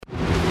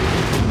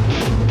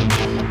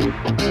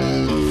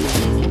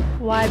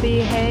Why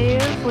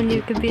behave when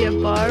you could be a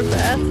bar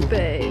bath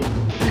babe?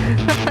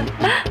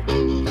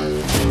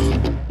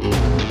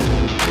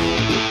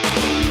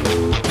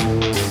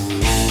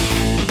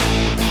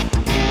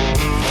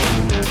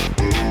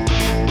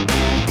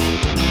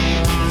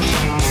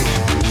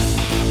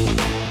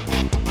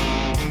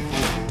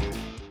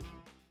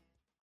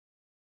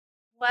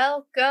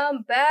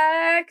 Welcome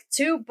back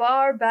to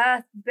Bar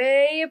Bath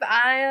Babe.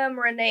 I am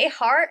Renee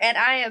Hart, and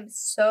I am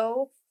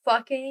so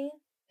fucking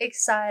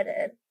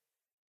excited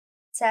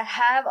to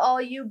have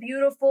all you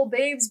beautiful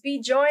babes be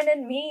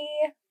joining me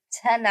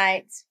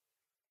tonight.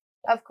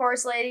 Of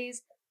course,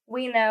 ladies,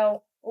 we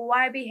know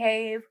why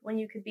behave when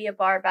you could be a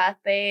bar bath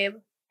babe,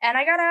 and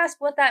I gotta ask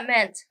what that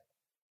meant.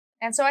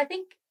 And so I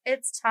think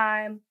it's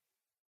time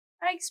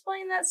I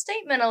explain that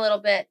statement a little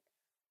bit.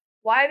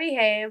 Why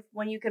behave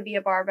when you could be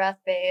a bar bath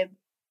babe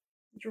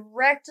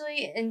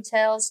directly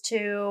entails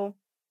to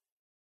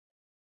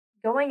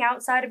going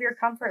outside of your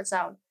comfort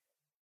zone.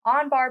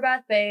 On Bar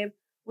Bath Babe,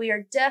 we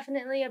are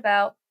definitely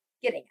about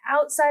getting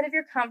outside of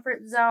your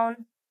comfort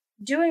zone,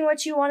 doing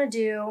what you want to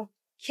do,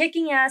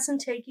 kicking ass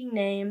and taking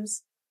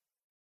names.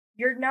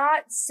 You're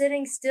not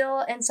sitting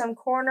still in some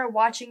corner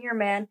watching your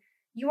man.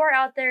 You are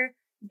out there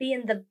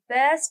being the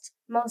best,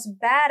 most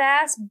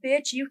badass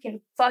bitch you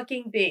can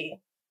fucking be.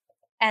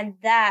 And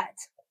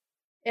that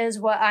is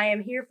what I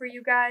am here for,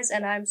 you guys,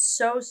 and I'm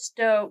so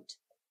stoked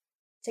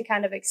to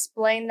kind of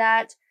explain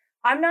that.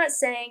 I'm not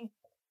saying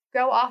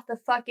go off the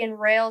fucking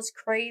rails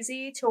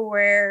crazy to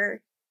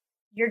where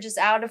you're just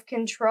out of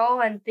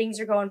control and things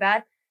are going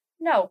bad.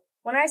 No,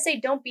 when I say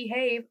don't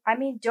behave, I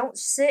mean don't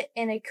sit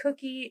in a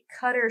cookie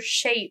cutter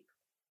shape.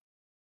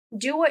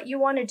 Do what you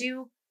want to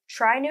do,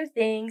 try new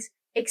things,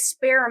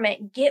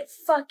 experiment, get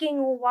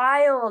fucking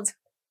wild.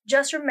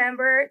 Just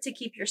remember to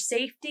keep your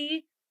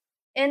safety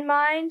in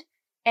mind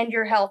and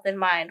your health in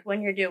mind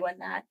when you're doing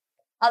that.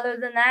 Other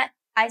than that,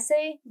 I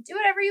say do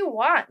whatever you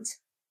want.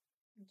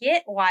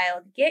 Get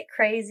wild, get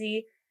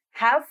crazy,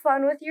 have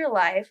fun with your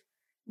life.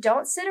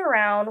 Don't sit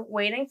around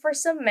waiting for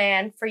some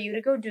man for you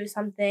to go do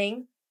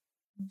something.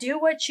 Do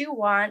what you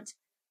want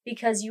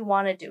because you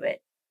want to do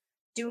it.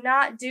 Do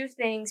not do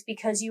things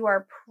because you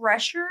are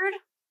pressured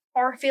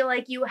or feel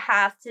like you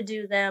have to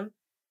do them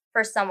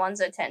for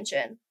someone's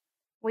attention.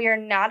 We are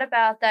not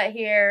about that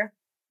here.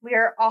 We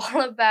are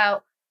all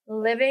about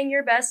living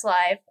your best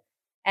life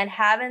and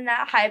having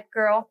that hype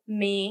girl,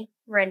 me,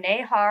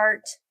 Renee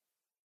Hart,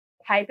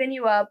 hyping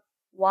you up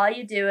while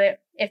you do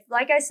it. If,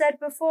 like I said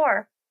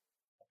before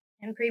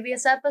in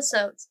previous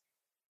episodes,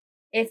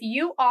 if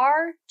you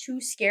are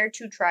too scared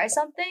to try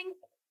something,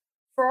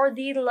 for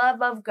the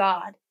love of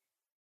God,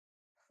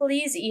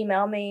 please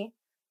email me.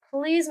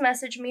 Please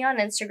message me on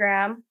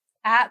Instagram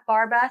at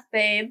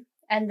barbathbabe,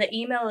 and the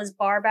email is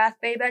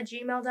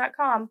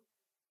barbathbabe@gmail.com,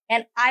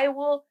 and I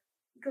will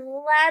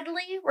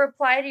gladly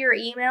reply to your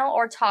email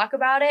or talk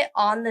about it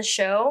on the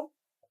show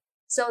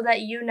so that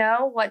you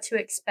know what to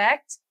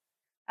expect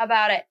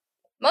about it.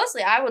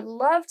 Mostly, I would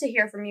love to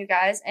hear from you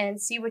guys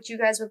and see what you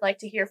guys would like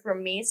to hear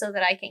from me so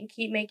that I can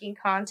keep making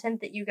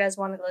content that you guys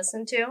want to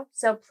listen to.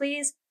 So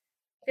please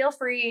feel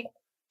free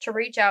to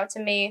reach out to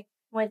me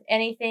with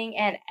anything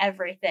and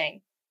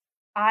everything.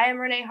 I am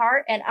Renee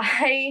Hart, and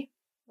I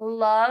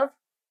love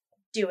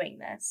doing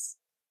this.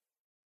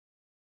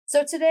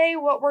 So today,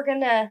 what we're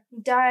going to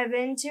dive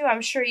into,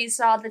 I'm sure you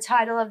saw the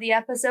title of the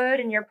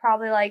episode, and you're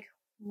probably like,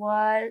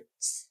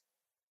 what's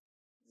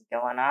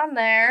going on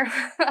there?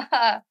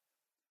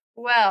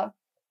 Well,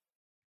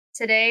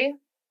 today,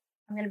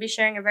 I'm going to be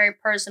sharing a very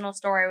personal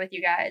story with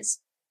you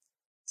guys.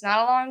 It's not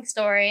a long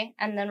story,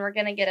 and then we're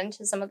going to get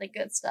into some of the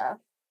good stuff.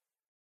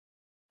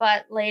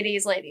 But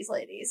ladies,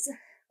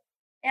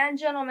 and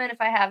gentlemen, if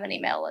I have any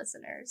male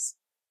listeners,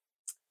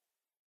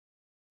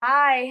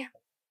 I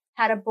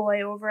had a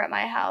boy over at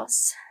my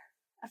house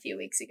a few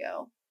weeks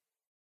ago,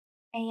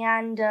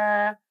 and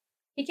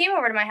he came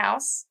over to my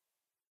house,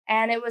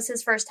 and it was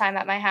his first time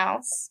at my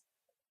house,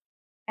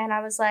 and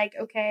I was like,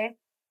 okay,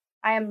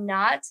 I am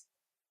not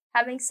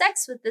having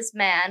sex with this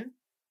man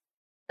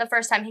the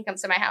first time he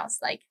comes to my house.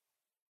 Like,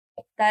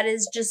 that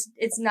is just,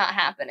 it's not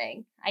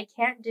happening. I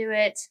can't do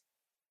it.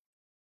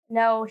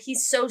 No,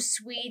 he's so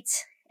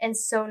sweet and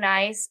so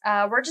nice.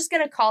 We're just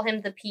gonna call him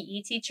the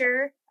PE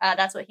teacher.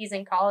 That's what he's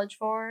in college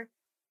for,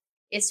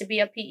 is to be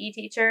a PE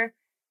teacher.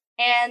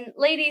 And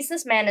ladies,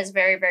 this man is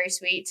very, very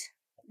sweet,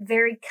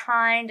 very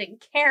kind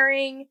and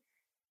caring.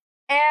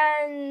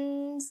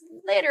 And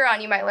later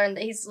on, you might learn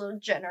that he's a little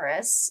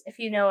generous, if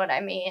you know what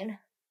I mean.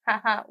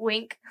 Haha,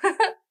 wink.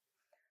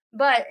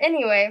 But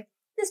anyway,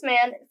 this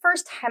man,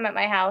 first time at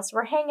my house,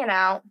 we're hanging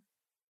out,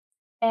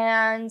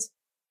 and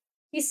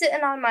he's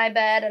sitting on my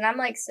bed, and I'm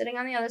like sitting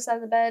on the other side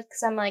of the bed,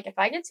 because I'm like, if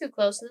I get too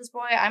close to this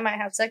boy, I might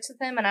have sex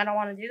with him, and I don't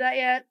want to do that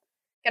yet.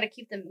 Gotta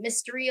keep the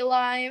mystery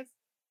alive.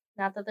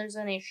 Not that there's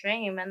any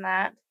shame in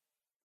that.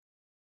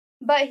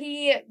 But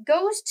he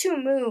goes to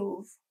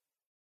move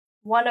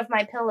one of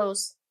my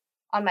pillows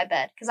on my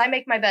bed, because I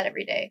make my bed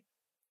every day.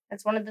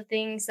 That's one of the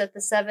things that the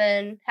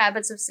 7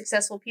 habits of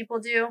successful people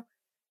do.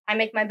 I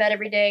make my bed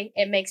every day.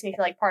 It makes me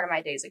feel like part of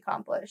my day's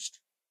accomplished.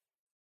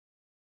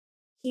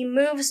 He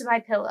moves my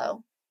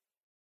pillow.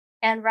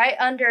 And right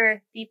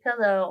under the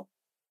pillow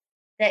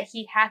that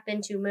he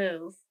happened to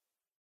move,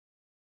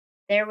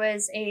 there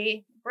was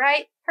a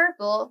bright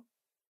purple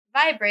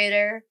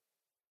vibrator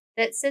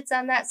that sits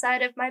on that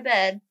side of my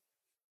bed.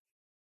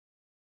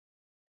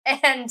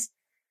 And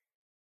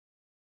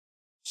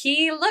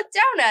he looked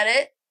down at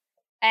it,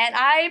 and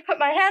I put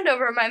my hand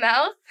over my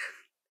mouth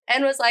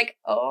and was like,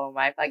 oh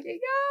my fucking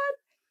God.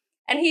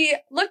 And he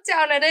looked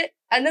down at it,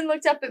 and then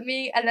looked up at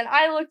me, and then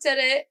I looked at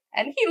it,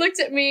 and he looked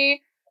at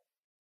me,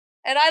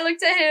 and I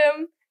looked at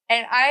him,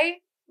 and I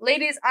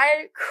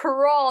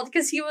crawled,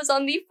 because he was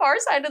on the far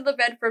side of the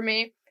bed from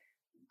me,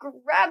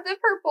 grabbed the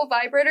purple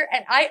vibrator,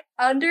 and I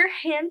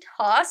underhand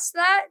tossed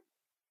that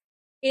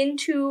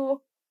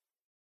into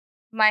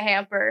my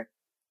hamper.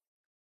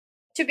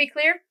 To be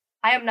clear,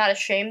 I am not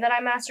ashamed that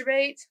I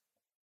masturbate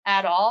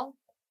at all.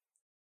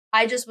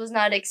 I just was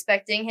not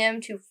expecting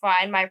him to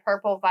find my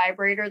purple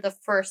vibrator the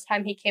first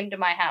time he came to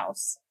my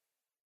house.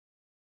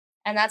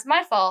 And that's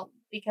my fault,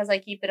 because I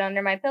keep it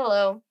under my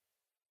pillow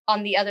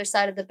on the other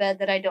side of the bed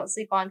that I don't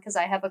sleep on, because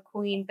I have a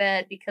queen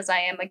bed, because I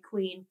am a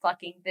queen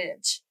fucking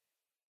bitch.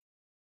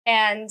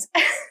 And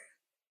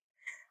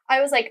I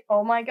was like,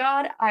 oh my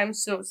God, I'm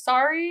so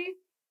sorry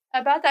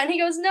about that. And he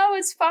goes, no,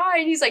 it's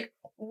fine. He's like,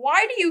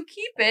 why do you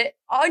keep it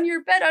on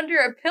your bed under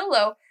a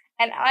pillow?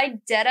 And I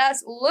deadass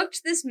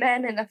looked this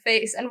man in the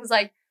face and was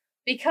like,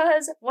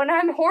 because when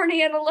I'm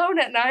horny and alone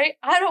at night,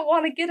 I don't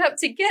want to get up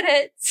to get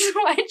it, so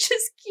I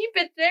just keep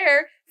it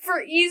there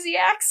for easy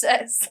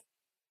access.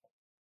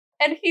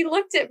 And he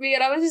looked at me,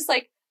 and I was just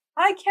like,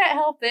 I can't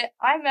help it.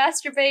 I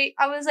masturbate.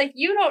 I was like,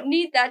 you don't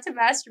need that to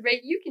masturbate.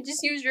 You can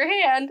just use your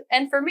hand.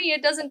 And for me,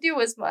 it doesn't do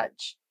as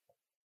much.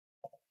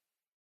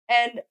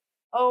 And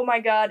oh my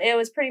God, it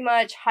was pretty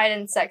much hide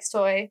and sex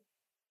toy.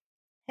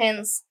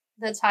 Hence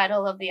the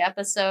title of the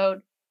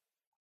episode.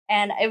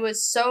 And it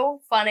was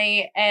so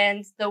funny.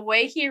 And the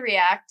way he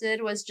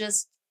reacted was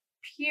just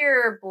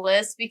pure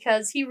bliss,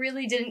 because he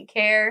really didn't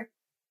care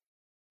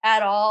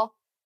at all.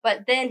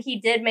 But then he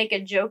did make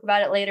a joke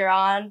about it later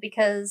on,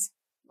 because,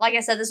 like I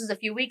said, this was a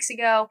few weeks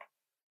ago.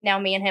 Now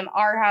me and him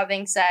are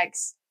having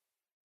sex.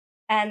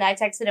 And I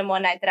texted him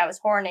one night that I was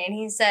horny, and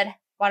he said,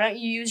 why don't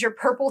you use your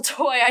purple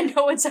toy? I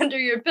know it's under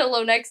your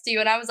pillow next to you.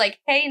 And I was like,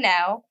 hey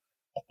now,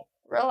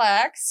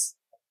 relax.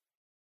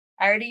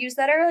 I already used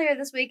that earlier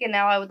this week, and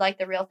now I would like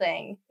the real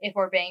thing, if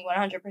we're being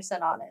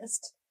 100%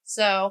 honest.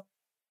 So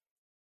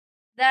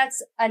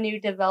that's a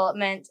new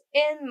development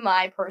in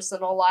my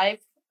personal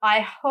life. I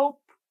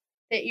hope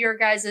that your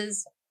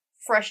guys'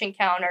 fresh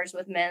encounters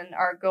with men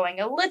are going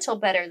a little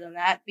better than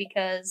that,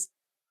 because,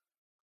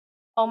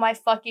 oh my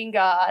fucking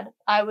God,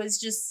 I was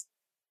just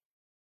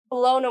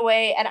blown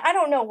away, and I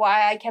don't know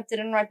why I kept it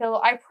in my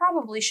pillow. I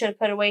probably should have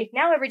put it away.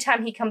 Now every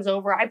time he comes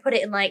over, I put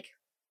it in, like,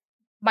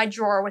 my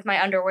drawer with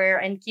my underwear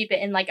and keep it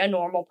in, like, a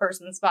normal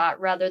person spot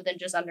rather than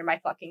just under my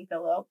fucking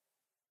pillow.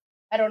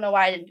 I don't know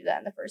why I didn't do that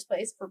in the first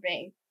place, for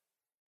being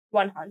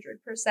 100%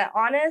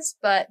 honest,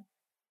 but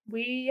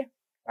we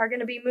are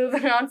going to be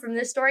moving on from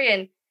this story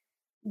and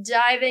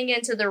diving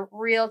into the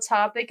real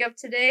topic of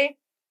today.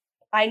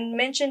 I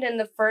mentioned in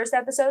the first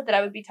episode that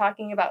I would be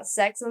talking about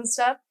sex and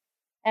stuff,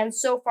 and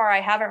so far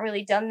I haven't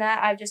really done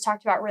that. I've just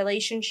talked about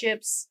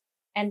relationships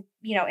and,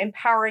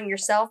 empowering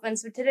yourself. And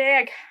so today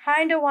I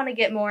kind of want to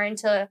get more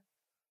into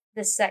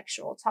the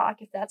sexual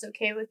talk, if that's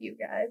okay with you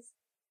guys.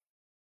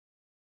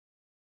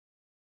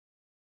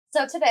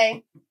 So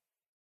today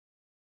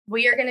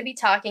we are going to be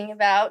talking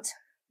about,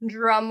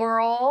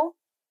 drumroll,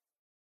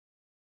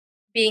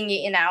 being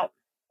eaten out.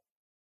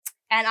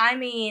 And I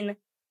mean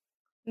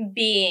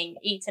being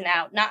eaten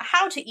out, not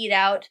how to eat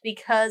out,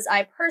 because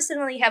I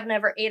personally have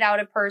never ate out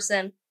a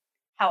person.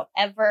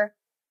 However,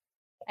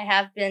 I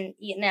have been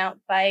eaten out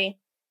by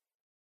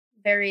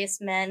various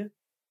men,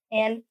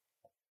 and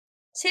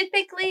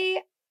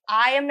typically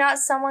I am not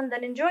someone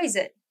that enjoys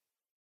it.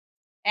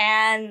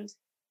 And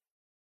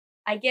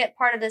I get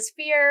part of this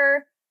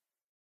fear.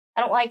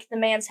 I don't like the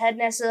man's head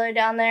necessarily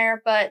down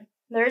there, but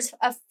there's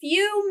a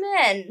few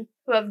men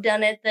who have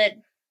done it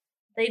that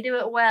they do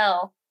it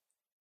well.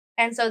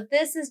 And so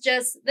this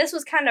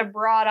was kind of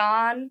brought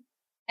on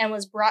and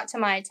was brought to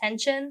my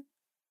attention,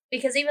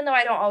 because even though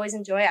I don't always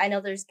enjoy it, I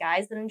know there's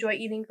guys that enjoy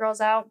eating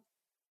girls out.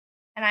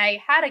 And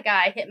I had a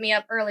guy hit me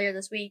up earlier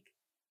this week,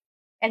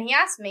 and he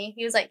asked me,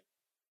 he was like,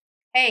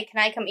 hey, can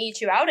I come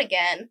eat you out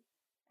again?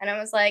 And I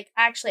was like,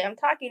 actually, I'm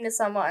talking to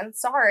someone,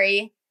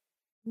 sorry.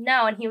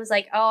 No. And he was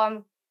like,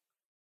 oh,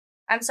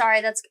 I'm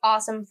sorry, that's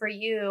awesome for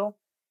you.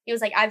 He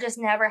was like, I've just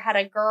never had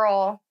a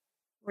girl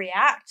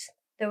react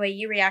the way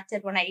you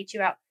reacted when I ate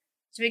you out.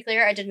 To be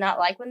clear, I did not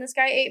like when this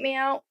guy ate me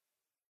out,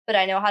 but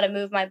I know how to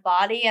move my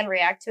body and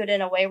react to it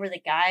in a way where the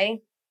guy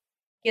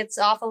gets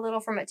off a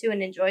little from it too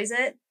and enjoys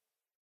it.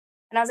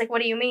 And I was like,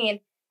 what do you mean?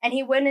 And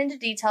he went into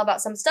detail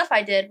about some stuff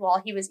I did while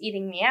he was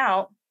eating me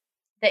out,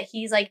 that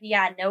he's like,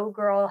 yeah, no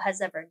girl has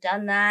ever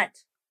done that.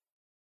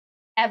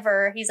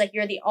 Ever. He's like,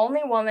 you're the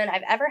only woman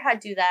I've ever had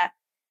do that.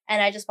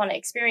 and I just want to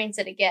experience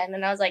it again.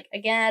 And I was like,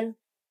 again,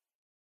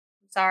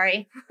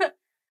 sorry.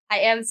 I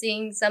am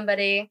seeing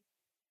somebody,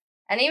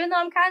 and even though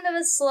I'm kind of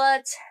a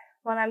slut,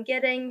 when I'm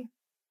getting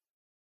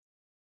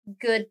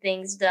good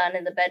things done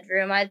in the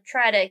bedroom, I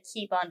try to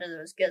keep onto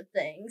those good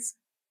things.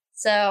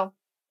 So,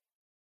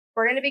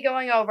 we're going to be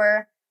going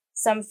over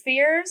some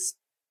fears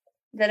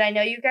that I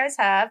know you guys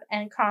have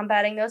and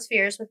combating those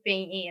fears with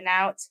being eaten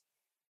out.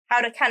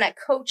 How to kind of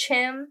coach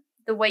him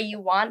the way you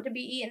want to be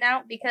eaten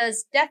out,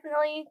 because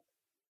definitely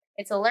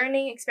it's a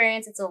learning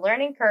experience. It's a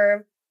learning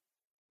curve.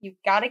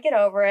 You've got to get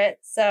over it.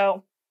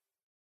 So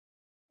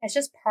it's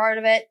just part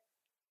of it.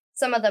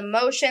 Some of the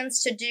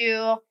motions to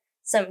do,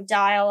 some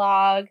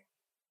dialogue,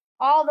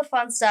 all the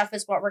fun stuff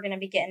is what we're going to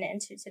be getting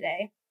into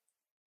today.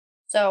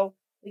 So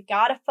we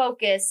got to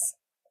focus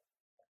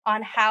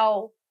on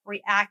how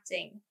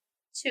reacting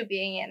to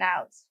being in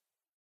out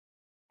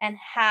and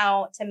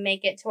how to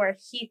make it to where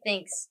he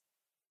thinks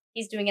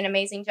he's doing an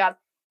amazing job.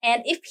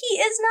 And if he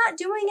is not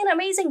doing an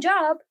amazing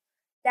job,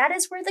 that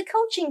is where the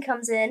coaching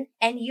comes in,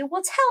 and you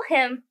will tell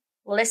him,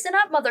 listen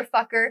up,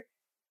 motherfucker,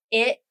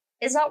 it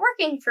is not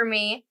working for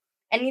me.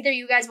 And either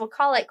you guys will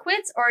call it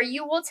quits or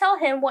you will tell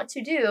him what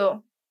to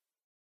do.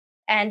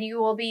 And you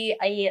will be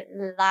a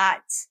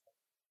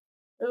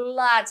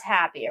lot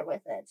happier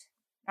with it.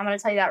 I'm going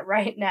to tell you that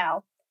right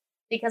now.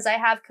 Because I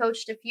have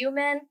coached a few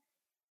men,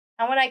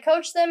 and when I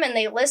coach them and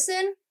they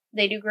listen,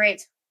 they do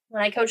great.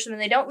 When I coach them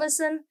and they don't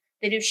listen,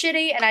 they do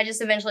shitty, and I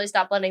just eventually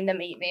stop letting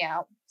them eat me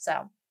out.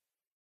 So,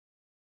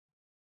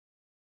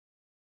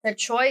 the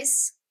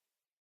choice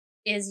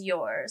is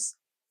yours.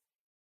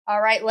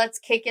 All right, let's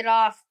kick it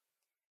off.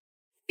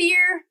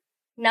 Fear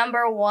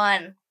number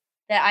 1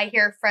 that I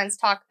hear friends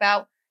talk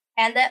about,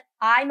 and that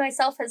I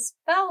myself has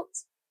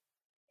felt,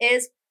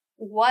 is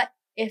what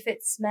if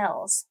it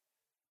smells?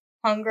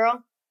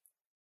 Homegirl,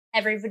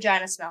 every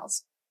vagina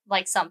smells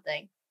like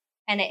something.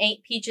 And it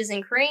ain't peaches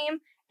and cream,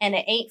 and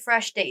it ain't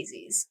fresh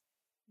daisies.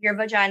 Your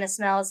vagina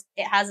smells.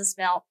 It has a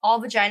smell. All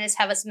vaginas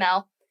have a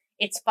smell.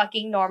 It's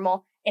fucking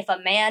normal. If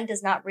a man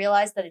does not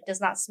realize that it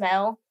does not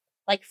smell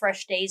like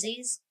fresh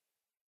daisies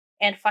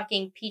and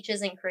fucking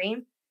peaches and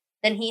cream,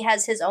 then he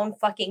has his own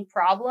fucking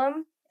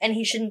problem, and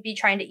he shouldn't be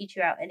trying to eat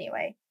you out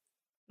anyway.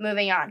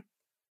 Moving on.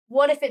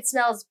 What if it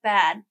smells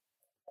bad?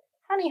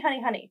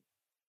 Honey.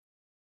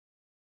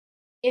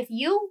 If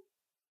you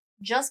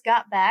just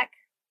got back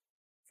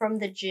from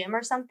the gym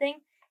or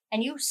something,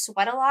 and you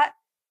sweat a lot,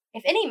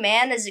 if any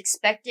man is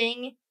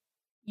expecting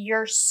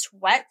your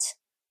sweat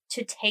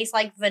to taste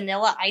like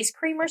vanilla ice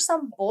cream or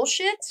some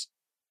bullshit,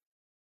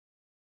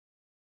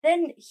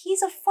 then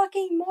he's a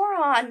fucking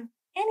moron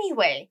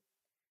anyway.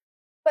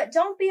 But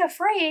don't be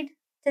afraid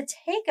to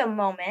take a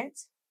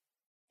moment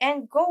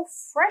and go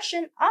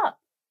freshen up.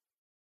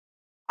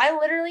 I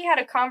literally had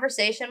a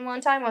conversation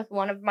one time with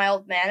one of my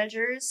old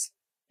managers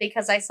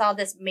because I saw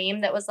this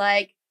meme that was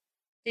like,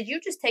 did you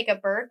just take a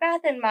bird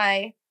bath in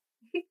my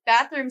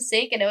bathroom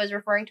sink? And it was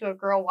referring to a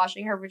girl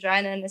washing her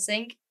vagina in the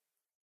sink.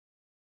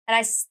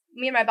 And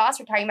me and my boss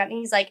were talking about it, and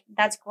he's like,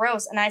 that's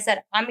gross. And I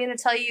said, I'm going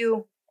to tell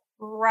you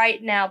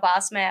right now,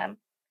 boss man,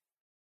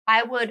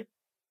 I would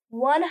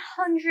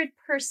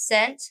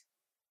 100%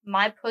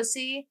 my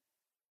pussy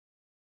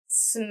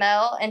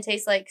smell and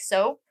taste like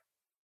soap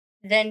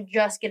than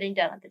just getting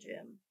done at the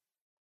gym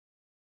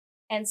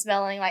and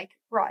smelling like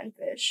rotten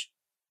fish.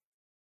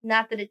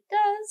 Not that it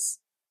does,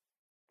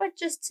 but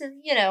just to,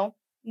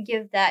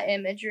 give that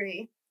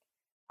imagery.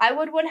 I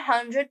would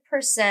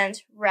 100%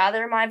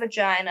 rather my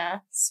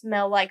vagina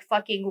smell like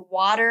fucking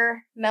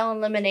watermelon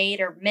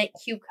lemonade or mint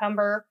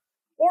cucumber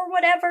or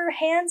whatever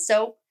hand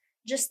soap,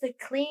 just the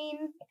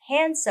clean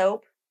hand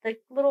soap, the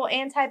little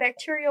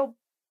antibacterial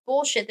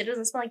bullshit that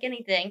doesn't smell like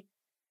anything.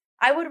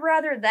 I would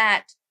rather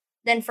that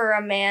than for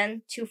a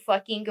man to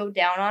fucking go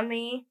down on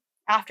me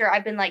after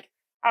I've been like,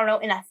 I don't know,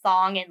 in a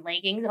thong and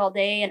leggings all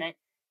day and I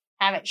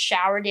haven't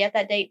showered yet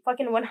that day.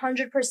 Fucking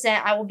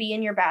 100% I will be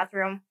in your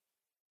bathroom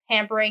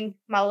hampering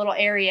my little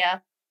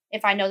area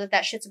if I know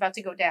that shit's about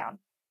to go down.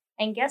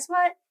 And guess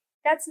what?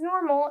 That's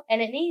normal,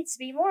 and it needs to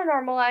be more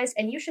normalized,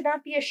 and you should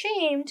not be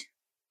ashamed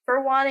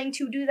for wanting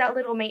to do that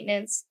little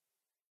maintenance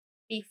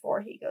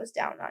before he goes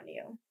down on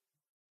you.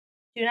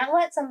 Do not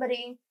let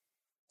somebody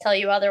tell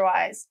you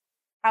otherwise.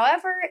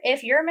 However,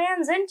 if your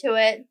man's into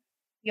it,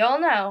 you'll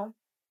know.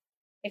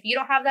 If you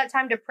don't have that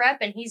time to prep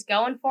and he's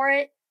going for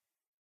it,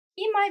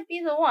 he might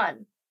be the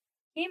one.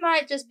 He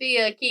might just be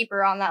a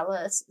keeper on that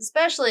list,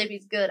 especially if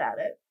he's good at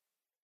it.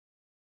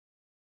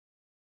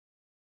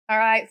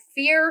 Alright,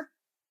 fear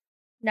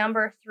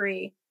number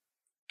 3.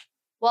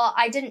 Well,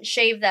 I didn't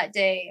shave that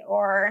day,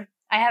 or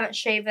I haven't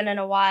shaven in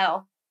a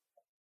while.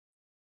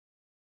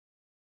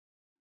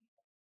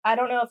 I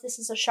don't know if this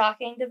is a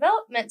shocking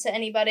development to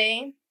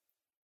anybody,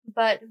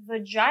 but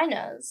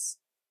vaginas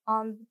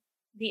on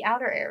the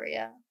outer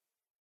area,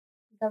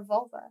 the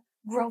vulva,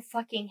 grow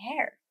fucking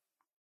hair.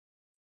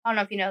 I don't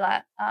know if you know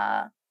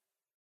that.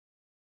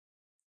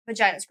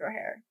 Vaginas grow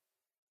hair.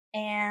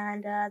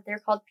 And they're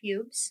called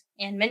pubes.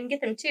 And men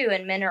get them too,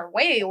 and men are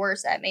way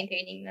worse at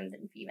maintaining them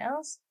than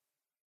females.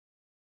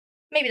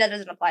 Maybe that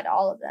doesn't apply to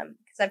all of them,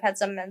 because I've had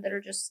some men that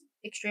are just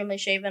extremely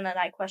shaven, and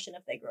I question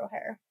if they grow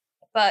hair.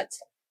 But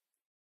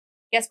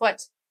guess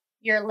what?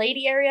 Your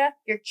lady area,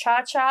 your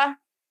cha-cha,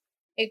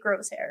 it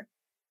grows hair.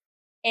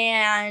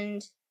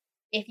 And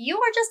if you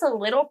are just a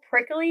little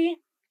prickly,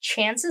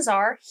 chances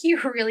are he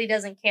really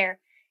doesn't care.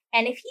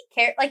 And if he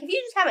cares, like if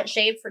you just haven't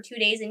shaved for 2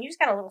 days and you just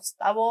got a little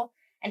stubble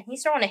and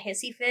he's throwing a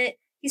hissy fit,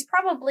 he's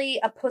probably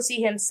a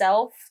pussy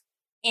himself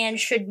and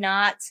should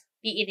not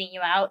be eating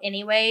you out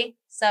anyway.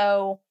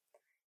 So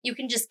you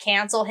can just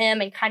cancel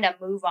him and kind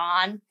of move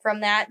on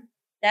from that.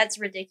 That's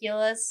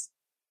ridiculous.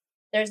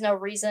 There's no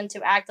reason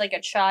to act like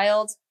a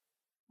child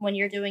when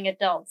you're doing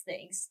adult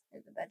things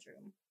in the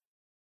bedroom.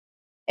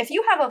 If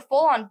you have a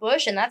full-on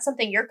bush and that's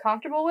something you're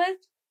comfortable with,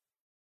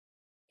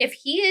 if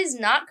he is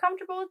not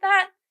comfortable with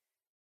that,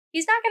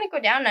 he's not going to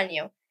go down on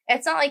you.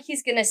 It's not like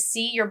he's going to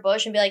see your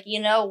bush and be like, you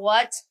know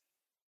what?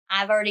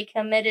 I've already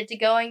committed to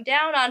going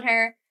down on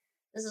her.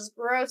 This is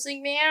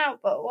grossing me out,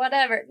 but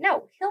whatever.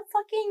 No, he'll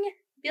fucking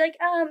be like,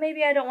 oh,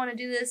 maybe I don't want to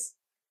do this.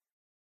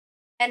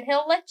 And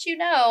he'll let you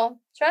know.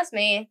 Trust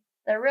me,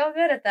 they're real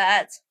good at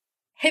that.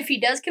 If he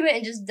does commit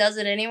and just does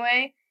it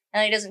anyway,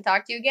 and he doesn't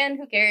talk to you again,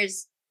 who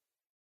cares?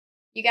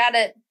 You got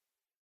it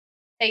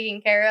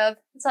taken care of.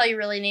 That's all you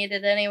really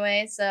needed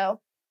anyway, so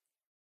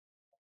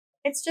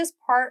it's just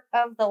part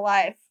of the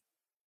life.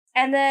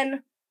 And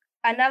then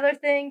another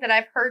thing that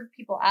I've heard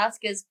people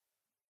ask is,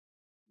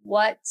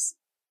 what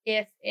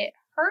if it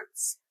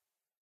hurts?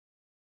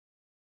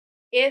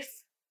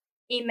 If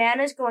a man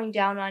is going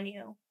down on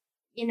you,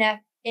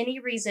 any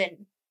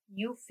reason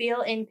you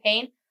feel in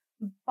pain,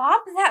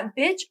 bob that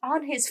bitch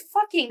on his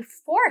fucking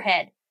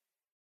forehead.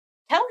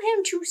 Tell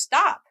him to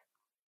stop.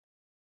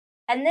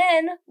 And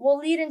then we'll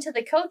lead into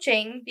the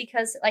coaching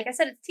because, like I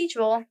said, it's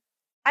teachable.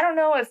 I don't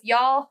know if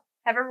y'all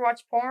have ever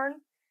watched porn.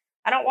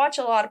 I don't watch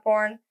a lot of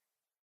porn.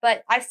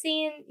 But I've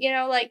seen,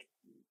 like,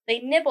 they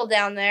nibble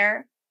down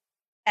there.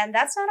 And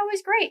that's not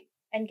always great.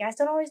 And guys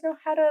don't always know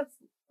how to,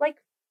 like,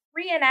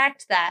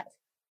 reenact that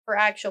for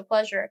actual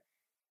pleasure.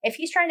 If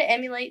he's trying to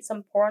emulate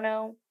some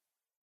porno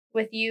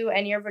with you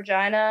and your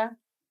vagina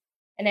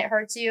and it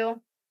hurts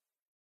you,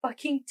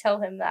 fucking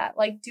tell him that.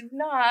 Like, do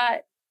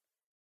not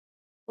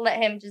let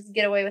him just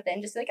get away with it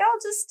and just be like, I'll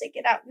just stick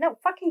it out. No,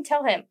 fucking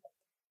tell him.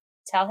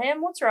 Tell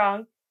him what's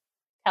wrong.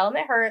 Tell him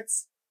it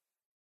hurts.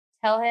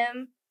 Tell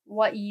him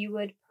what you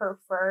would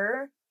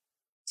prefer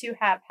to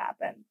have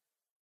happen.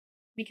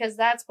 Because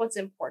that's what's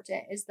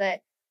important, is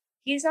that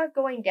he's not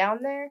going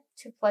down there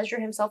to pleasure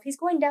himself. He's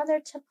going down there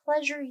to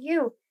pleasure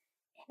you.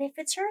 And if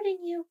it's hurting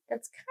you,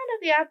 that's kind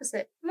of the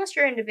opposite. Unless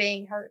you're into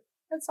being hurt.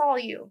 That's all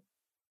you.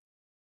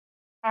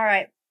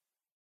 Alright.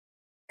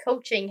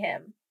 Coaching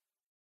him.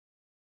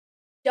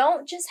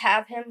 Don't just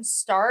have him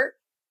start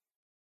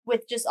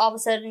with just all of a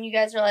sudden you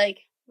guys are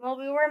like, well,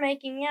 we were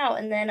making out,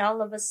 and then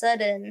all of a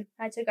sudden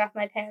I took off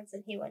my pants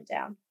and he went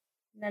down.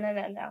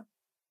 No.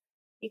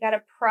 You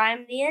gotta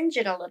prime the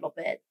engine a little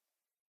bit.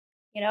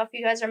 If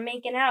you guys are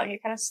making out and you're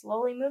kind of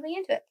slowly moving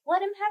into it,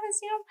 let him have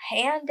his,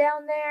 hand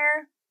down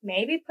there.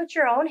 Maybe put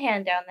your own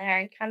hand down there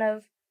and kind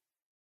of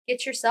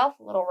get yourself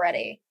a little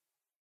ready.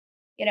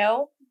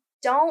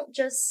 Don't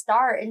just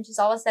start and just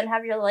all of a sudden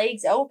have your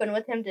legs open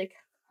with him to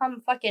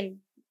come fucking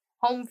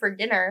home for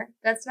dinner.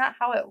 That's not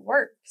how it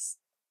works.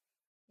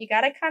 You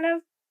gotta kind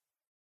of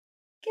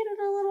get it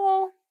a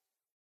little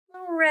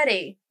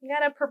ready. You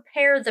gotta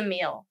prepare the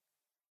meal.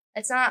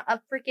 It's not a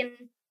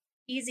freaking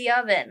easy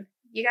oven.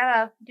 You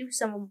gotta do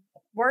some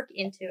work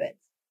into it.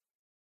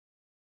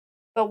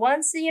 But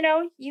once,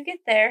 you get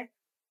there,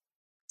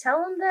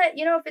 tell them that,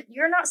 if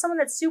you're not someone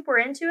that's super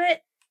into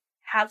it,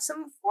 have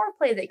some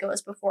foreplay that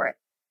goes before it.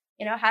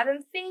 Have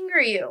him finger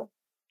you.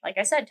 Like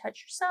I said,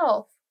 touch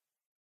yourself.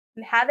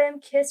 Have him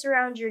kiss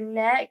around your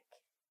neck,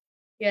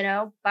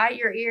 bite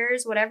your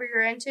ears, whatever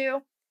you're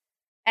into.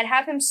 And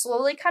have him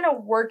slowly kind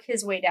of work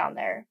his way down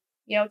there.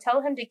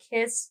 Tell him to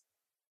kiss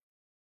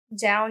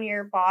down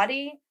your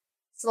body,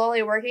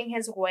 slowly working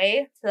his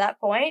way to that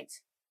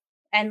point.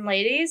 And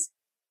ladies,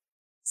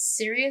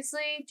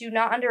 seriously, do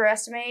not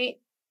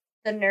underestimate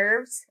the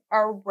nerves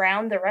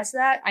around the rest of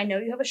that. I know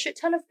you have a shit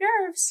ton of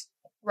nerves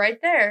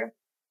right there.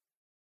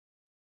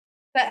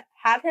 But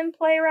have him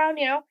play around,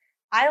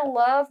 I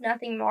love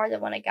nothing more than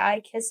when a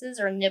guy kisses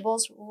or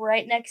nibbles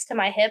right next to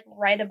my hip,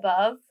 right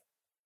above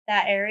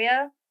that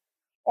area.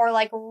 Or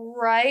like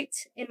right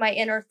in my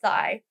inner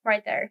thigh,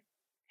 right there.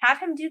 Have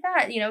him do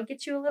that,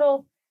 get you a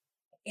little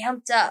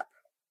amped up,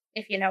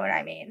 if you know what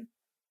I mean.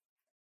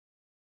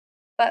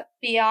 But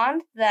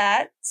beyond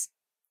that,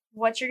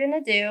 what you're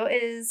going to do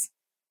is,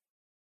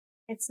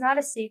 it's not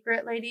a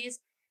secret, ladies.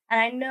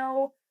 And I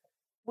know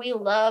we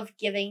love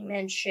giving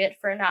men shit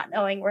for not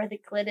knowing where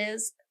the clit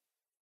is.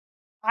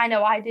 I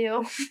know I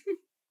do.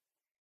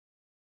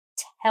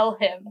 Tell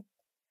him.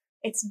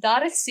 It's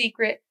not a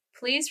secret.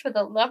 Please, for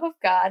the love of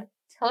God,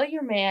 tell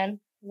your man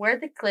where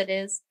the clit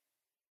is.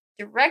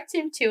 Direct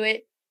him to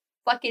it.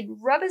 Fucking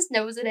rub his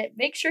nose in it.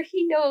 Make sure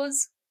he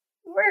knows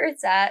where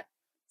it's at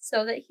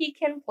so that he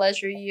can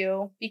pleasure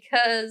you.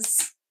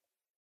 Because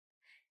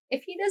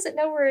if he doesn't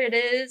know where it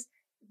is,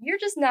 you're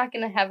just not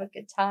gonna have a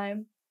good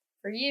time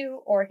for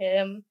you or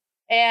him.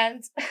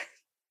 And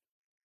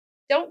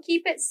don't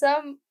keep it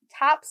some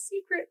top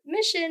secret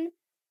mission.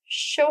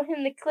 Show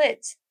him the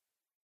clit.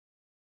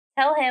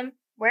 Tell him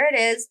where it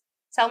is.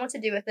 Tell him what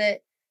to do with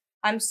it.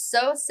 I'm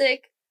so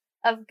sick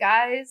of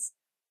guys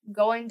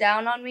going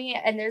down on me,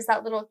 and there's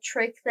that little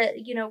trick that,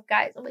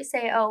 guys always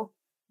say, oh,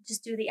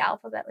 just do the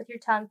alphabet with your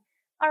tongue.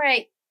 All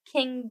right,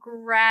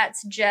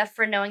 congrats, Jeff,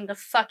 for knowing the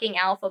fucking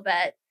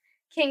alphabet.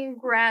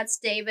 Congrats,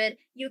 David.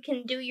 You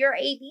can do your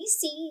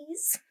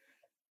ABCs.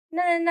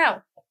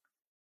 No.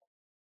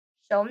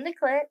 Show him the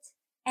clit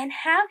and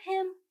have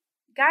him.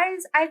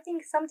 Guys, I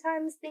think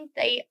sometimes think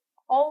they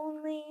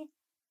only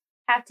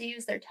have to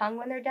use their tongue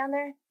when they're down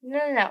there.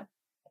 No.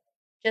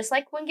 Just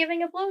like when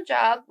giving a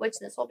blowjob, which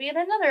this will be in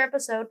another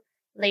episode,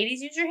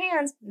 ladies, use your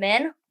hands.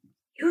 Men,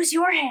 use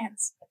your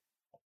hands.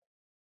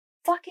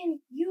 Fucking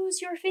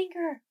use your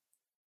finger.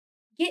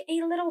 Get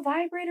a little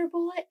vibrator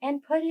bullet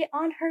and put it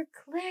on her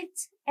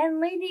clit. And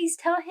ladies,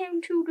 tell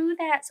him to do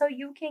that so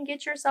you can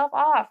get yourself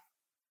off.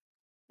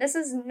 This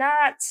is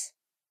not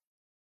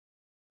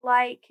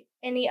like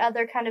any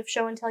other kind of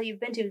show and tell you've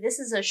been to. This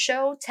is a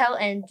show, tell,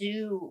 and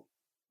do.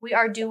 We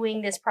are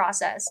doing this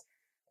process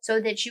so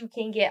that you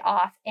can get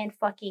off and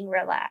fucking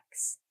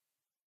relax.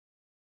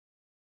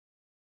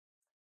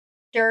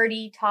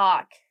 Dirty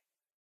talk.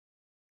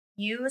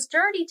 Use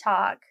dirty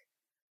talk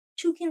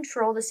to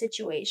control the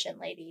situation,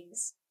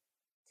 ladies.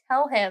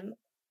 Tell him,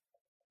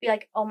 be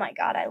like, oh my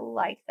God, I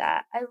like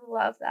that. I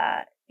love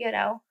that.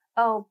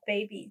 Oh,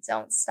 baby,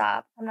 don't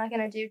stop. I'm not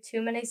going to do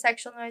too many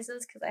sexual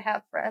noises because I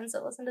have friends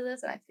that listen to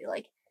this and I feel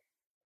like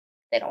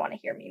they don't want to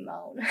hear me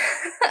moan.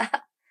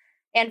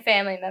 And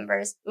family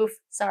members. Oof,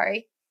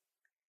 sorry.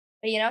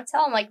 But,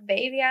 tell them, like,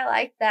 baby, I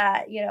like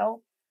that.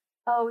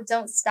 Oh,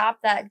 don't stop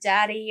that,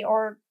 daddy,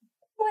 or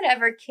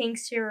whatever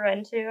kinks you're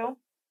into.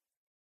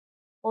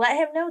 Let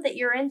him know that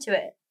you're into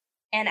it.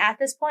 And at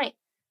this point,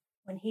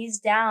 when he's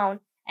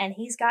down and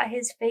he's got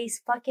his face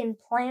fucking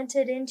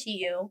planted into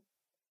you,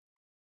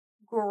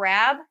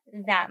 grab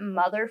that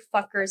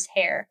motherfucker's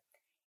hair.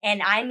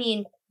 And I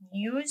mean,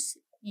 use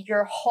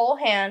your whole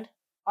hand,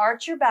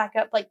 arch your back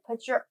up, like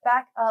put your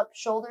back up,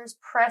 shoulders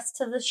pressed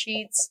to the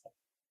sheets,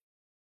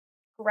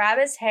 grab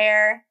his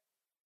hair,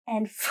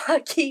 and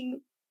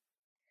fucking...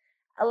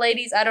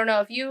 Ladies, I don't know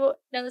if you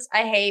know this,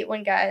 I hate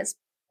when guys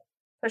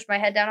push my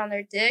head down on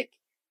their dick.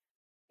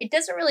 It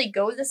doesn't really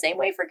go the same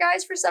way for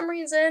guys for some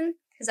reason,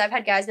 because I've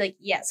had guys be like,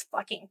 yes,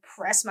 fucking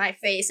press my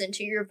face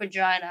into your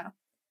vagina.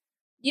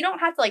 You don't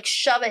have to, like,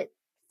 shove it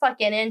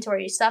fucking into where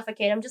you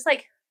suffocate him. Just,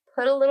 like,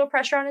 put a little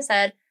pressure on his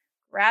head,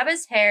 grab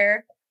his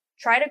hair,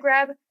 try to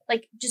grab,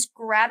 like, just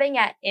grabbing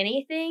at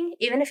anything,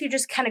 even if you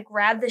just kind of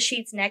grab the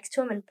sheets next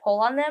to him and pull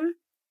on them,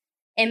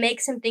 it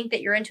makes him think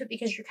that you're into it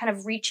because you're kind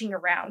of reaching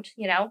around,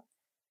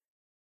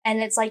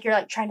 And it's like you're,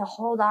 like, trying to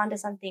hold on to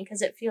something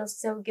because it feels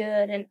so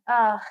good. And,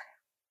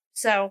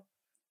 so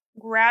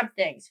grab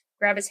things.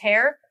 Grab his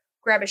hair,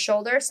 grab his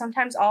shoulder.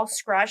 Sometimes I'll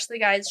scratch the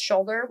guy's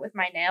shoulder with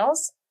my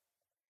nails.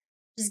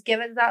 Just give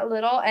it that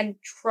little, and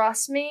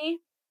trust me,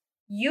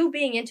 you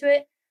being into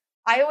it,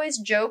 I always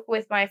joke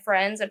with my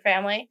friends and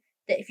family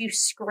that if you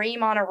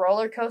scream on a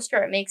roller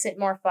coaster, it makes it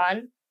more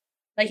fun.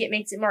 Like, it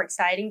makes it more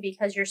exciting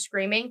because you're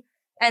screaming.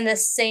 And the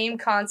same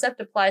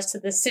concept applies to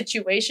this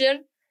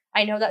situation.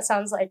 I know that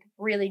sounds like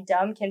really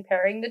dumb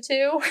comparing the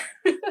two,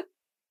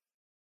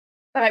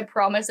 but I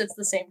promise it's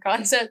the same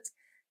concept.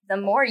 The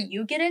more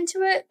you get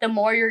into it, the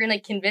more you're going to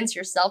convince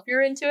yourself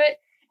you're into it,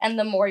 and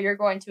the more you're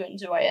going to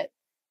enjoy it.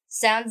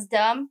 Sounds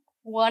dumb?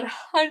 100%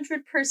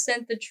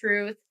 the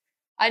truth.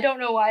 I don't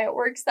know why it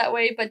works that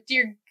way, but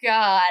dear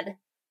God,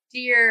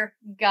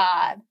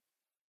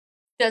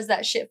 does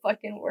that shit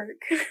fucking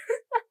work.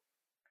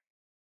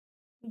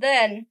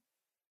 Then,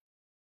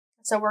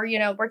 so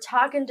we're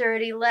talking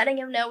dirty, letting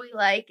him know we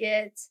like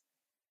it.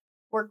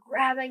 We're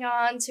grabbing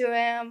onto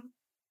him.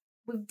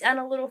 We've done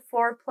a little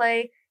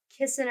foreplay,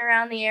 kissing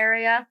around the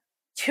area.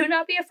 Do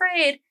not be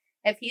afraid.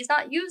 If he's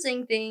not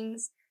using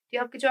things,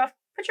 put your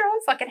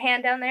own fucking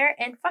hand down there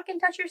and fucking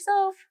touch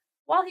yourself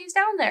while he's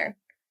down there.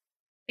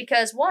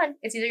 Because one,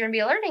 it's either going to be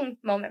a learning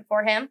moment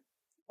for him,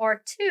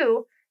 or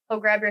two, he'll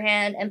grab your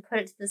hand and put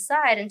it to the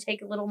side and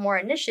take a little more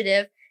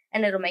initiative,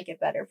 and it'll make it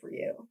better for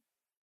you.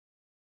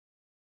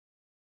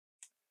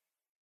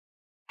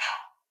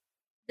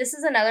 This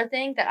is another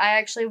thing that I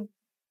actually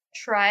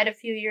tried a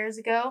few years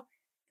ago,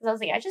 because I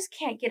was like, I just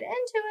can't get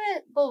into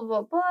it, blah,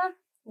 blah, blah.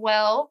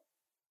 Well,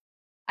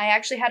 I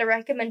actually had a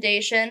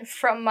recommendation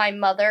from my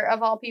mother,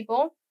 of all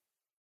people,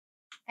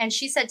 and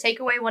she said, take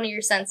away one of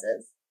your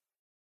senses.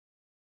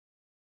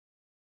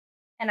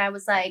 And I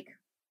was like,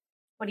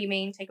 what do you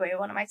mean, take away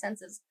one of my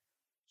senses?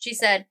 She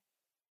said,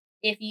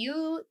 if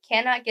you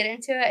cannot get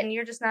into it and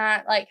you're just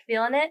not, like,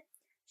 feeling it,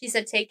 she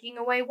said, taking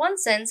away one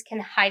sense can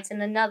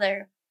heighten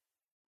another.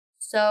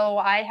 So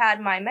I had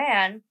my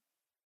man,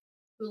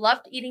 who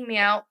loved eating me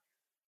out,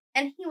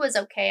 and he was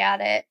okay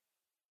at it,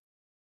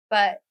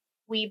 but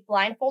we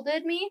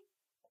blindfolded me,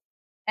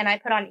 and I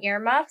put on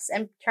earmuffs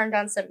and turned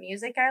on some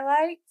music I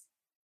liked,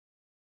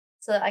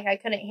 so that, like, I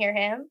couldn't hear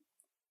him.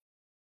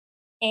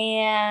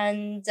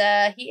 And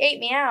he ate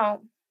me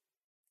out.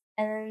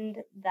 And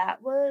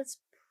that was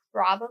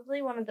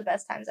probably one of the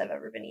best times I've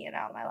ever been eaten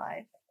out in my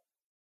life.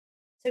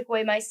 Took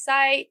away my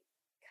sight,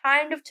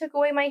 kind of took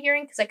away my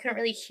hearing because I couldn't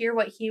really hear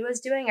what he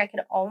was doing. I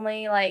could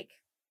only, like,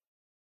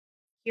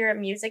 hear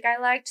music I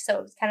liked, so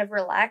it was kind of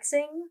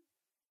relaxing.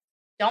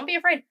 Don't be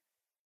afraid.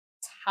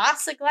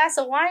 Toss a glass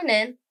of wine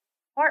in,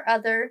 or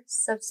other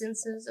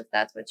substances if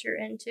that's what you're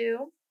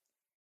into.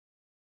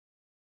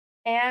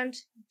 And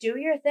do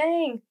your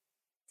thing.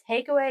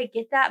 Take away,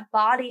 get that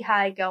body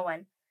high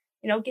going.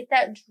 Get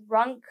that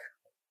drunk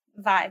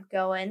vibe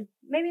going.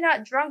 Maybe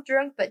not drunk,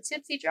 but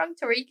tipsy drunk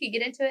to where you could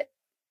get into it.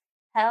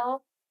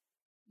 Hell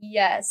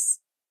yes.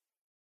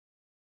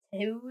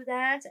 Do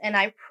that, and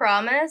I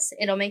promise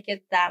it'll make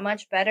it that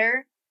much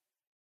better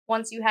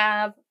once you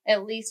have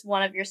at least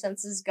one of your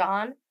senses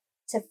gone,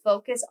 to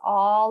focus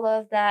all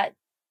of that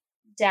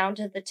down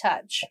to the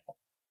touch.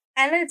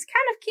 And it's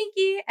kind of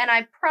kinky, and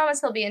I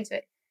promise he'll be into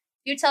it.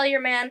 You tell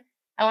your man,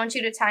 I want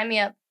you to tie me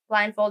up,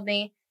 blindfold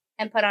me,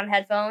 and put on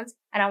headphones,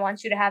 and I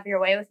want you to have your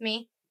way with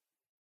me.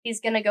 He's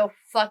gonna go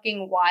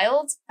fucking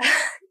wild,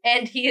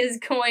 and he is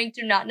going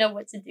to not know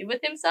what to do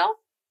with himself.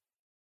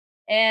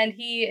 And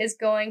he is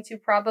going to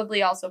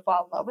probably also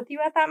fall in love with you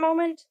at that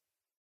moment.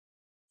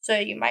 So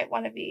you might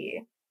want to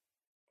be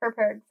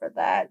prepared for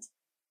that.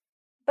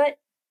 But,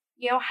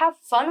 have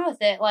fun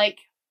with it. Like,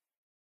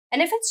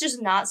 and if it's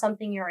just not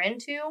something you're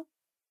into,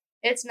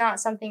 it's not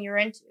something you're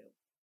into.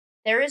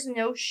 There is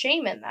no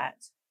shame in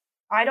that.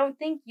 I don't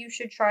think you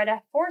should try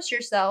to force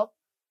yourself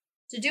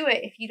to do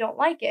it if you don't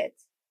like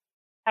it.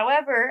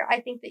 However, I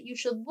think that you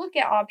should look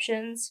at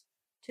options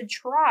to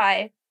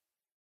try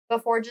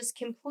before just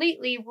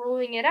completely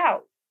ruling it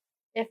out,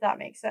 if that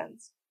makes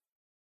sense.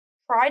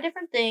 Try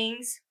different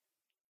things,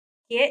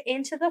 get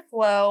into the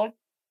flow,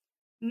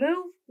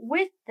 move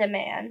with the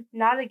man,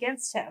 not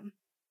against him.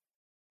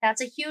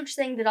 That's a huge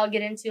thing that I'll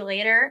get into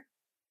later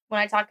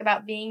when I talk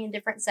about being in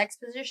different sex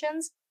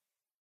positions.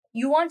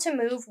 You want to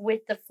move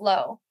with the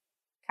flow.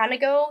 Kind of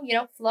go,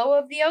 flow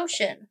of the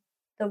ocean.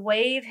 The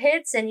wave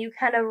hits and you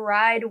kind of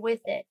ride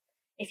with it.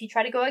 If you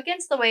try to go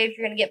against the wave,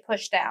 you're going to get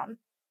pushed down.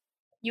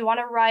 You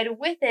want to ride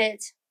with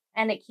it,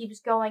 and it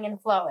keeps going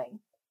and flowing.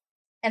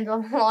 And the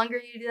longer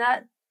you do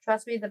that,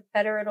 trust me, the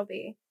better it'll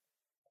be.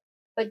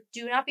 But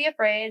do not be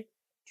afraid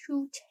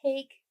to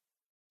take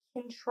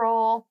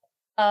control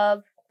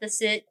of the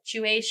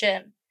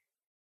situation.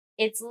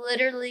 It's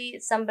literally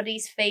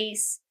somebody's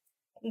face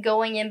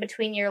going in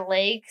between your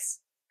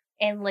legs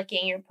and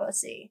licking your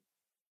pussy.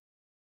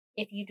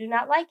 If you do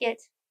not like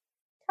it,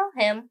 tell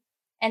him.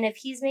 And if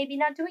he's maybe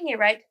not doing it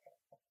right,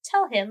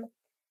 tell him.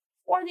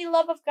 For the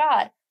love of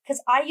God.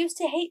 Because I used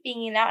to hate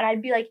being eaten out, and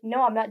I'd be like,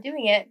 no, I'm not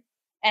doing it.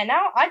 And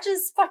now I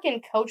just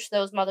fucking coach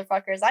those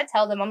motherfuckers. I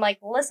tell them, I'm like,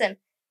 listen,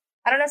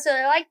 I don't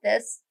necessarily like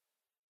this,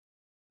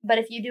 but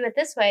if you do it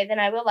this way, then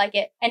I will like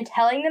it. And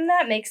telling them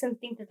that makes them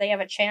think that they have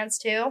a chance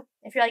too.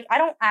 If you're like, I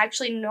don't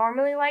actually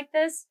normally like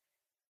this,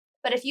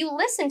 but if you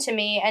listen to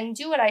me and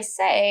do what I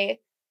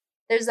say,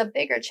 there's a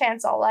bigger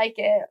chance I'll like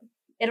it.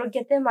 It'll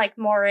get them like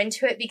more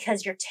into it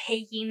because you're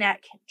taking that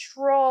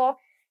control.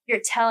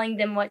 You're telling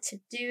them what to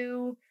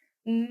do.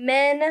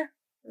 Men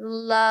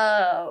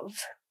love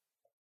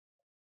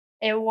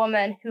a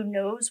woman who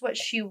knows what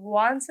she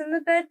wants in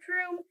the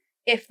bedroom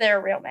if they're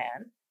a real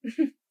man.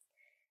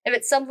 If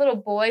it's some little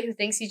boy who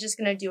thinks he's just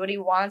going to do what he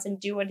wants and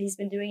do what he's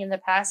been doing in the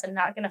past and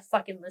not going to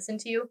fucking listen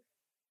to you,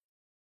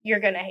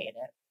 you're going to hate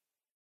it.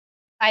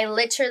 I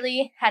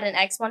literally had an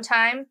ex one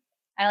time.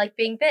 I like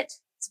being bit.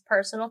 It's a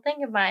personal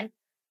thing of mine.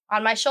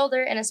 On my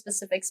shoulder in a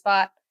specific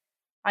spot.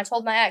 I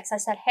told my ex, I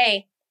said,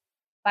 hey,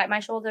 bite my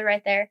shoulder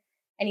right there.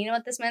 And you know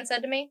what this man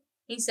said to me?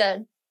 He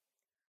said,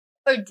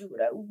 I do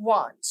what I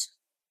want.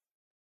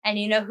 And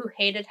you know who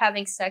hated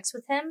having sex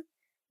with him?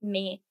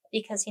 Me.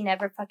 Because he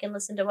never fucking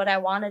listened to what I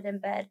wanted in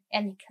bed.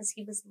 And because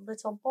he was a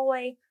little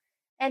boy.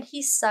 And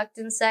he sucked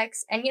in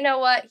sex. And you know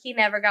what? He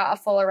never got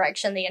a full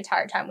erection the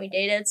entire time we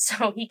dated.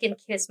 So he can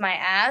kiss my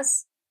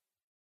ass.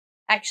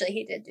 Actually,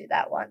 he did do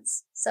that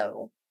once.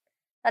 So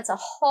that's a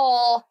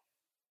whole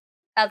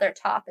other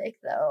topic,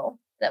 though,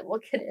 that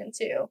we'll get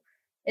into.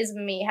 Is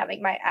me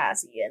having my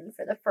ass eaten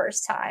for the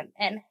first time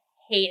and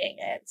hating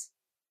it.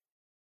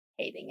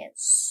 Hating it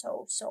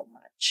so, so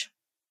much.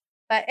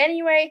 But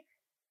anyway,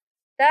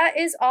 that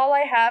is all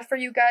I have for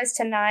you guys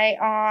tonight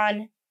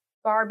on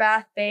Bar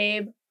Bath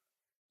Babe.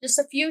 Just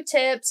a few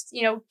tips,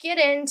 get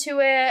into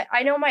it.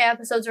 I know my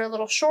episodes are a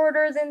little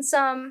shorter than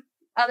some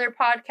other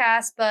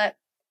podcasts, but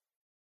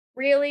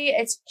really,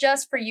 it's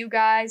just for you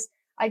guys.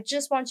 I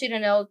just want you to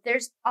know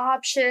there's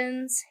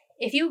options.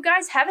 If you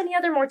guys have any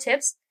other more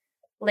tips,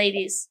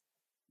 ladies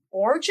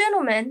or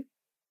gentlemen,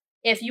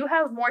 if you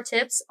have more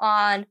tips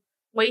on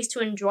ways to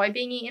enjoy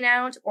being eaten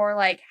out or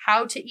like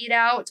how to eat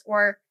out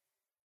or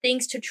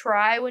things to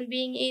try when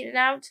being eaten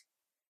out,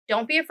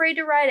 don't be afraid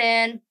to write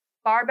in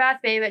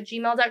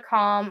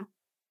barbathbabe@gmail.com,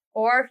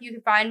 or if you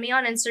can find me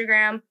on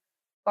Instagram,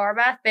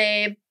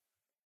 barbathbabe.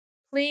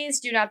 Please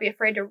do not be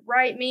afraid to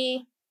write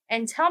me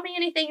and tell me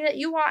anything that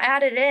you want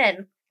added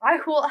in. I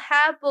will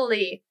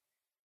happily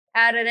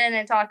add it in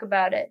and talk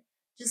about it.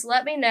 Just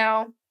let me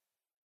know.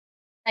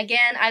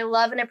 Again, I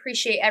love and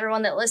appreciate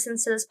everyone that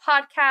listens to this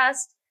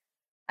podcast.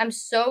 I'm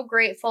so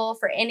grateful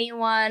for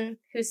anyone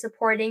who's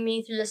supporting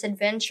me through this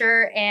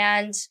adventure,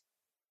 and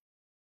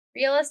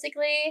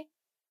realistically,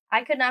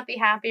 I could not be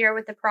happier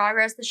with the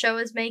progress the show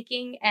is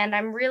making, and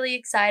I'm really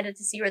excited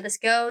to see where this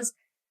goes.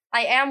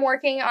 I am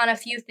working on a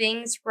few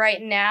things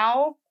right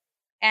now,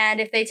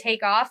 and if they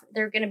take off,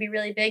 they're going to be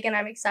really big, and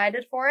I'm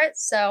excited for it.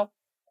 So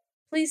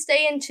please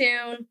stay in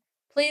tune.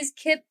 Please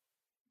keep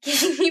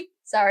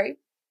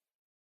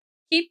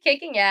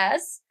kicking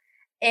ass.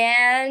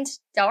 And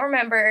don't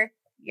remember,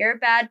 you're a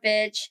bad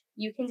bitch.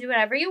 You can do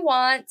whatever you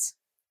want.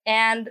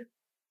 And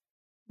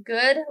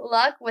good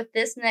luck with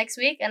this next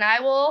week. And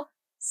I will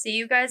see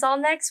you guys all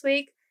next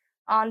week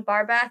on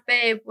Bar Bath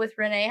Babe with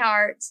Renee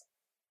Hart.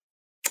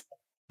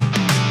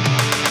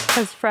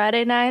 Because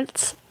Friday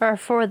nights are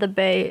for the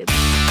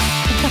babes.